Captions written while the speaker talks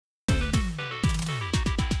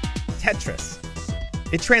Tetris.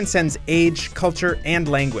 It transcends age, culture, and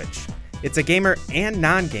language. It's a gamer and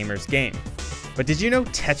non-gamers game. But did you know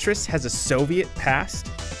Tetris has a Soviet past?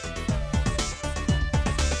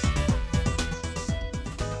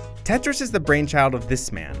 Tetris is the brainchild of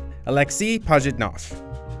this man, Alexey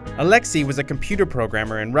Pajitnov. Alexey was a computer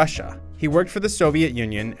programmer in Russia. He worked for the Soviet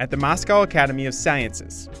Union at the Moscow Academy of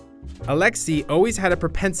Sciences. Alexey always had a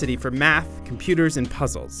propensity for math, computers, and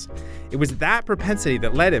puzzles. It was that propensity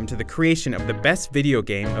that led him to the creation of the best video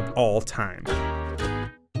game of all time.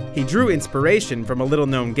 He drew inspiration from a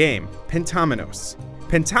little-known game, Pentamenos.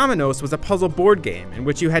 Pentamenos was a puzzle board game in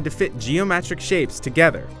which you had to fit geometric shapes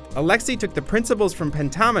together. Alexey took the principles from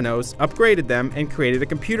Pentamenos, upgraded them, and created a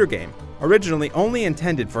computer game, originally only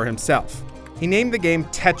intended for himself. He named the game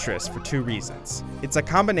Tetris for two reasons. It's a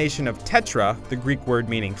combination of tetra, the Greek word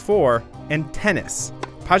meaning four, and tennis,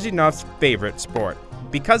 Pajitnov's favorite sport.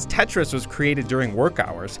 Because Tetris was created during work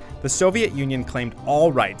hours, the Soviet Union claimed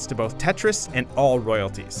all rights to both Tetris and all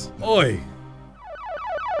royalties. Oi!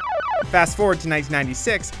 Fast forward to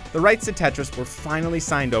 1996, the rights to Tetris were finally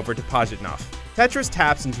signed over to Pajitnov. Tetris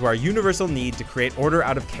taps into our universal need to create order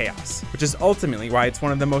out of chaos, which is ultimately why it's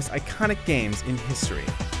one of the most iconic games in history.